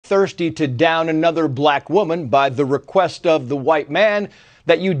thirsty to down another black woman by the request of the white man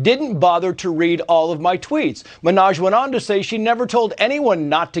that you didn't bother to read all of my tweets. Minaj went on to say she never told anyone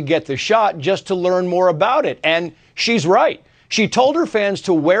not to get the shot, just to learn more about it. And she's right. She told her fans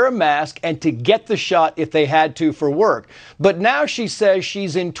to wear a mask and to get the shot if they had to for work. But now she says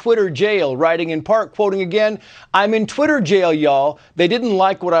she's in Twitter jail, writing in part, quoting again, "I'm in Twitter jail, y'all. They didn't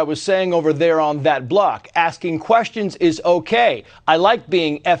like what I was saying over there on that block. Asking questions is okay. I like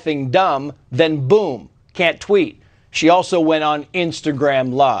being effing dumb." Then boom, can't tweet. She also went on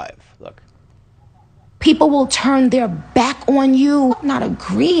Instagram Live. Look. People will turn their back on you, not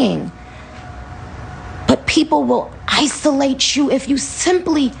agreeing. But people will isolate you if you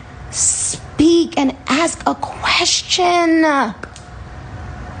simply speak and ask a question. Y'all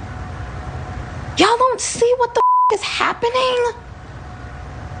don't see what the is happening?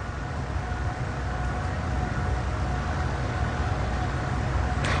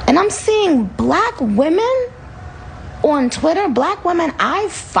 And I'm seeing black women on Twitter, black women I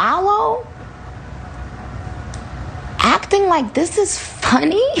follow, acting like this is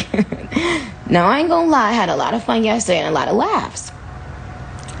funny. Now, I ain't gonna lie, I had a lot of fun yesterday and a lot of laughs.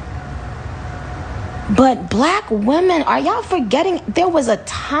 But black women, are y'all forgetting there was a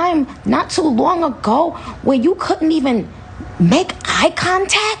time not too long ago where you couldn't even make eye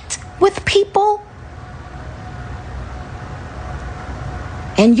contact with people?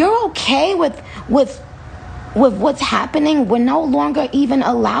 And you're okay with what's happening? We're no longer even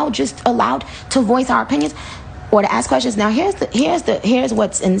allowed to voice our opinions or to ask questions. Now, here's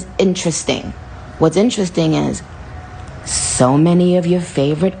what's interesting. What's interesting is so many of your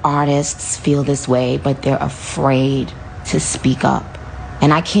favorite artists feel this way, but they're afraid to speak up.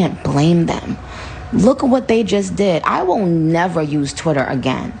 And I can't blame them. Look at what they just did. I will never use Twitter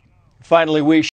again. Finally, we